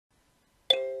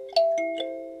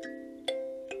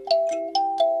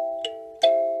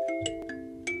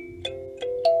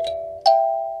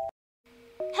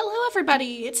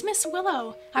everybody, it's Miss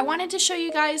Willow. I wanted to show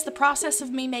you guys the process of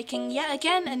me making yet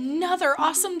again another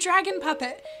awesome dragon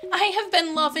puppet. I have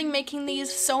been loving making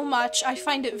these so much. I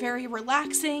find it very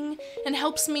relaxing and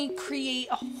helps me create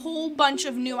a whole bunch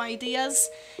of new ideas.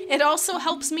 It also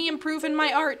helps me improve in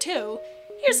my art too.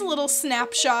 Here's a little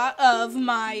snapshot of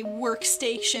my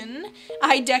workstation.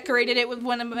 I decorated it with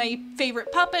one of my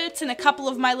favorite puppets and a couple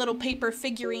of my little paper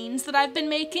figurines that I've been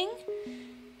making.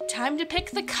 Time to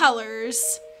pick the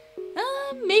colors.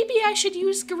 Maybe I should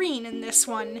use green in this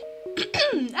one.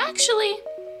 Actually,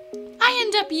 I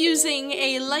end up using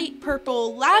a light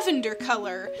purple lavender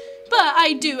color, but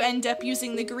I do end up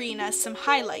using the green as some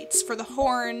highlights for the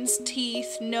horns,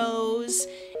 teeth, nose,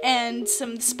 and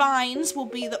some spines will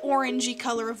be the orangey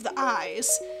color of the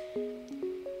eyes.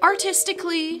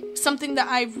 Artistically, something that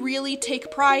I really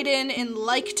take pride in and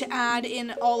like to add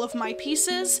in all of my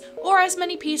pieces, or as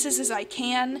many pieces as I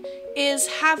can, is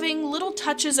having little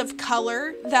touches of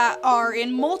color that are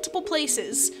in multiple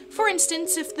places. For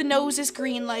instance, if the nose is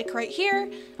green like right here,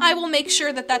 I will make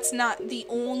sure that that's not the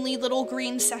only little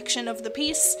green section of the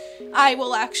piece. I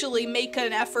will actually make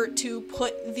an effort to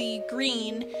put the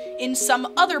green in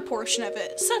some other portion of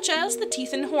it, such as the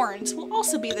teeth and horns will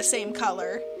also be the same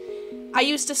color. I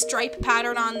used a stripe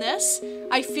pattern on this.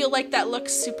 I feel like that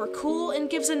looks super cool and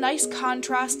gives a nice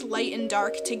contrast, light and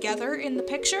dark together in the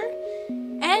picture.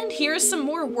 And here's some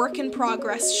more work in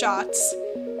progress shots.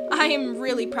 I am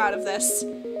really proud of this.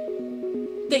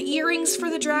 The earrings for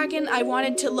the dragon I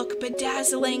wanted to look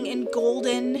bedazzling and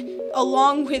golden,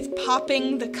 along with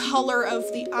popping the color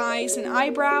of the eyes and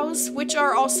eyebrows, which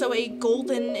are also a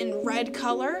golden and red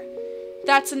color.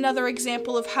 That's another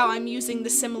example of how I'm using the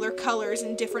similar colors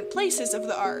in different places of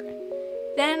the art.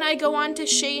 Then I go on to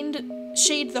shade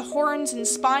the horns and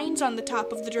spines on the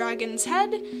top of the dragon's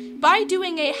head by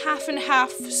doing a half and half,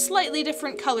 slightly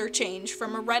different color change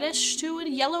from a reddish to a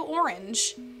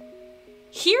yellow-orange.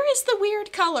 Here is the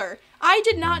weird color. I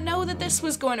did not know that this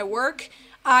was going to work.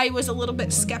 I was a little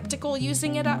bit skeptical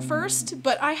using it at first,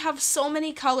 but I have so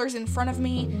many colors in front of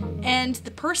me, and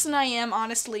the person I am,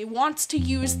 honestly, wants to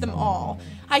use them all.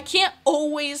 I can't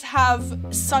always have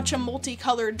such a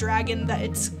multicolored dragon that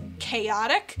it's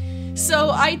chaotic, so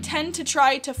I tend to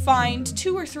try to find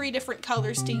 2 or 3 different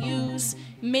colors to use,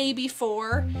 maybe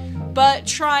 4, but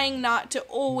trying not to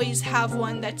always have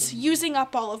one that's using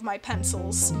up all of my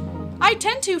pencils. I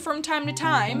tend to, from time to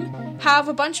time, have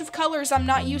a bunch of colors I'm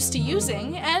not used to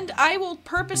using, and I will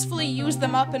purposefully use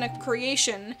them up in a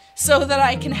creation so that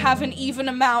I can have an even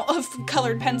amount of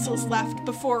colored pencils left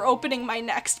before opening my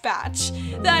next batch.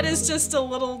 That is just a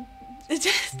little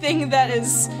thing that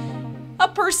is a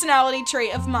personality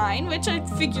trait of mine, which I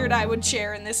figured I would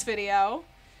share in this video.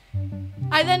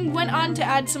 I then went on to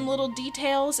add some little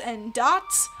details and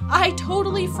dots. I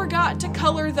totally forgot to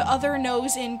color the other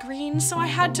nose in green, so I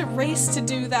had to race to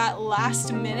do that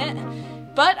last minute.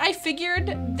 But I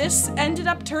figured this ended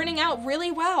up turning out really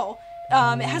well.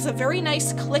 It has a very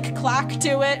nice click-clack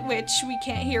to it, which we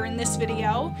can't hear in this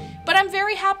video, but I'm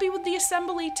very happy with the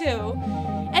assembly too.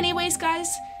 Anyways,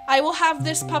 guys, I will have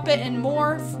this puppet and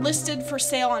more listed for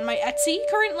sale on my Etsy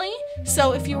currently,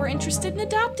 so if you are interested in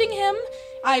adopting him,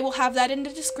 I will have that in the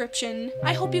description.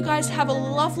 I hope you guys have a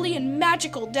lovely and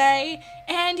magical day,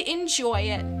 and enjoy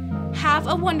it. Have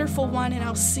a wonderful one, and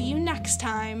I'll see you next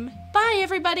time. Bye,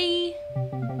 everybody!